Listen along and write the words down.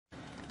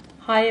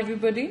Hi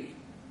everybody,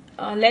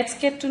 let's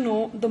get to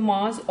know the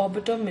Mars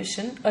Orbiter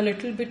mission a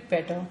little bit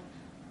better.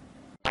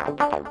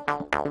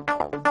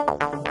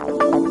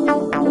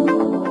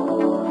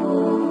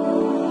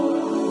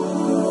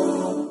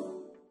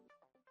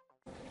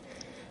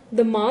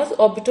 The Mars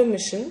Orbiter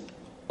mission,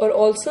 or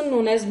also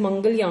known as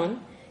Mangalyaan,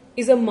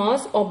 is a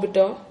Mars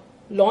orbiter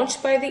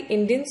launched by the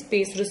Indian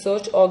Space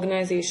Research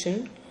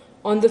Organization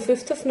on the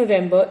 5th of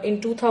November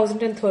in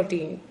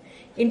 2013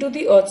 into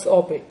the Earth's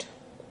orbit.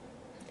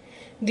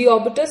 The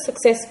orbiter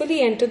successfully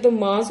entered the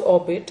Mars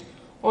orbit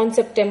on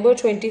September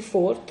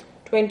 24,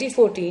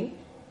 2014,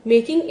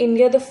 making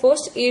India the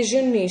first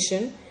Asian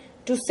nation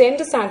to send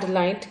a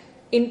satellite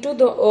into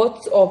the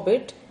Earth's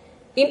orbit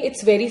in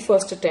its very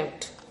first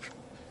attempt.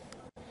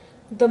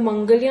 The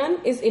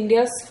Mangalyaan is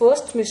India's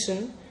first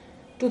mission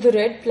to the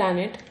Red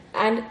Planet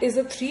and is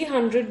a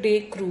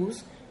 300-day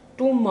cruise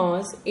to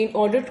Mars in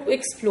order to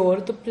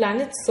explore the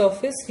planet's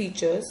surface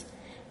features,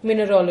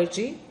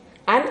 mineralogy,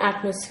 and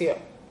atmosphere.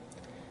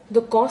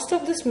 The cost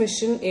of this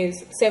mission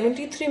is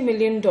 $73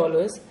 million,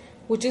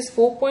 which is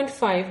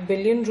 4.5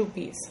 billion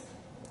rupees.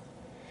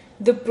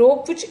 The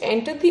probe which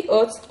entered the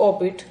Earth's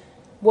orbit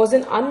was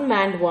an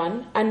unmanned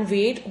one and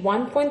weighed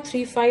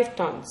 1.35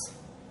 tons.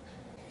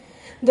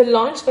 The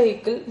launch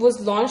vehicle was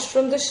launched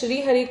from the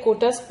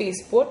Sriharikota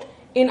spaceport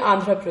in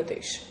Andhra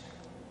Pradesh.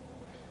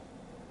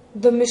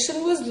 The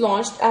mission was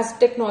launched as a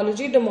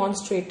technology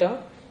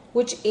demonstrator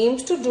which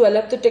aims to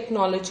develop the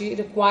technology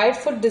required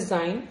for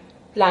design,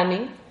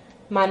 planning,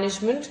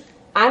 management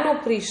and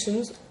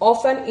operations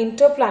of an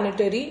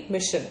interplanetary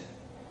mission.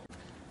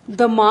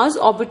 The Mars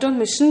Orbiter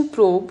mission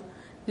probe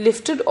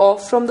lifted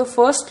off from the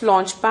first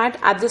launch pad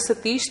at the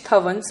Satish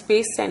Dhawan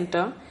Space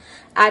Center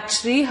at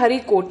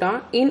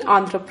Sriharikota in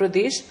Andhra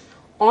Pradesh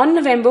on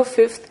November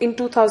 5th in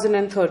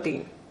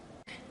 2013.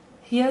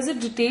 Here's a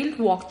detailed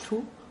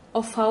walkthrough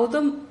of how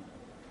the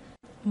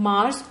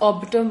Mars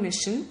Orbiter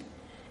mission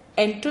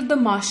entered the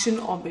Martian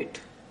orbit.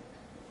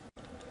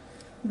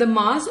 The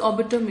Mars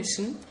Orbiter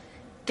mission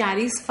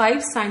carries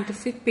 5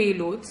 scientific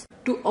payloads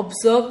to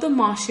observe the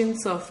Martian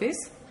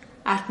surface,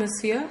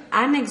 atmosphere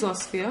and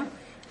exosphere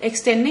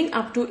extending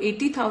up to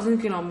 80,000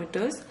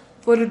 kilometers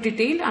for a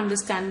detailed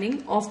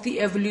understanding of the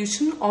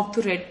evolution of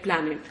the red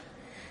planet,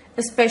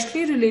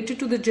 especially related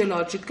to the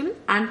geological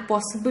and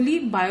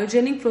possibly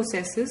biogenic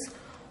processes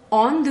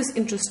on this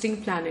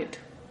interesting planet.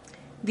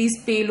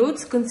 These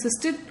payloads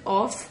consisted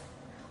of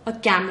a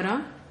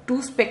camera,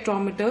 2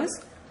 spectrometers,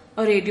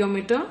 a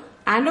radiometer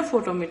and a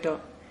photometer.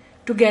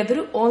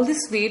 Together, all this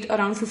weighed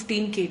around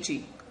 15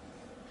 kg.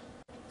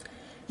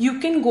 You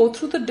can go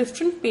through the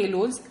different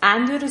payloads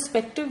and their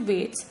respective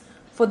weights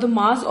for the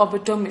Mars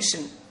Orbiter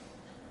mission.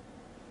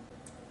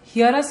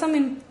 Here are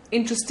some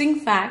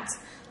interesting facts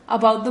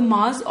about the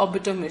Mars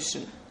Orbiter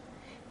mission.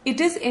 It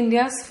is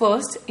India's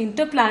first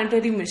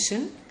interplanetary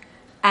mission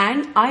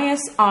and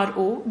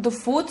ISRO, the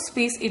 4th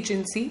space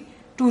agency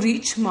to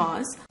reach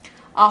Mars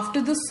after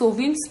the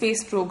Soviet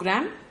space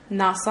program,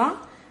 NASA,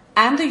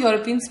 and the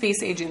European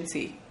Space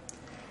Agency.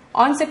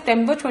 On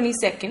September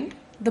 22nd,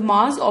 the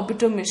Mars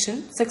Orbiter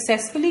mission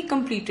successfully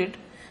completed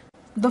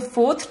the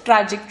 4th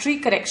trajectory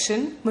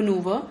correction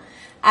maneuver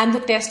and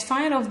the test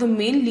fire of the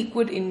main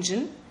liquid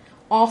engine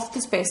of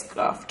the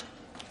spacecraft.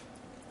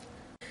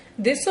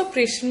 This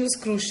operation was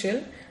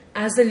crucial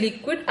as the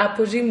liquid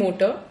apogee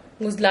motor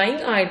was lying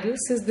idle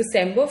since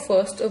December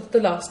 1st of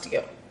the last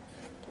year.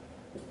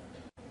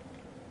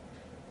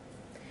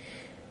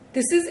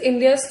 This is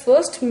India's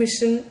first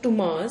mission to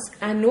Mars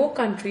and no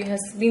country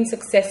has been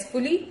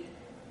successfully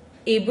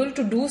able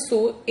to do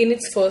so in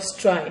its first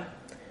try.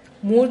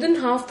 More than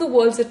half the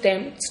world's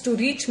attempts to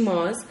reach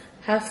Mars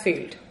have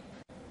failed.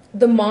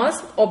 The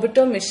Mars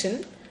Orbiter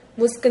mission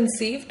was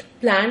conceived,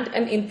 planned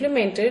and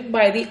implemented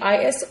by the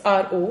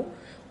ISRO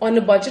on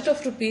a budget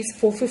of Rs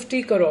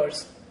 450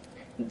 crores,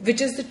 which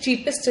is the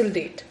cheapest till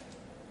date.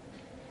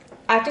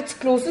 At its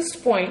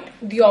closest point,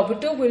 the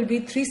orbiter will be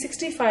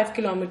 365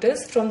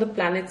 kilometers from the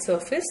planet's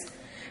surface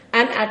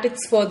and at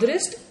its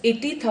furthest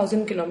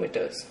 80,000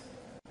 kilometers.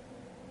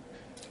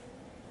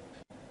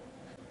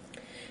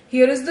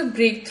 Here is the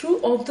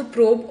breakthrough of the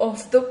probe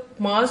of the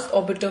Mars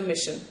Orbiter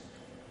mission.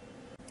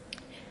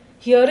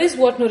 Here is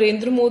what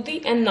Narendra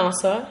Modi and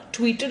NASA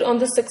tweeted on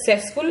the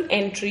successful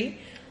entry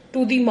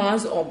to the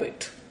Mars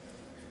orbit.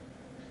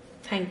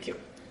 Thank you.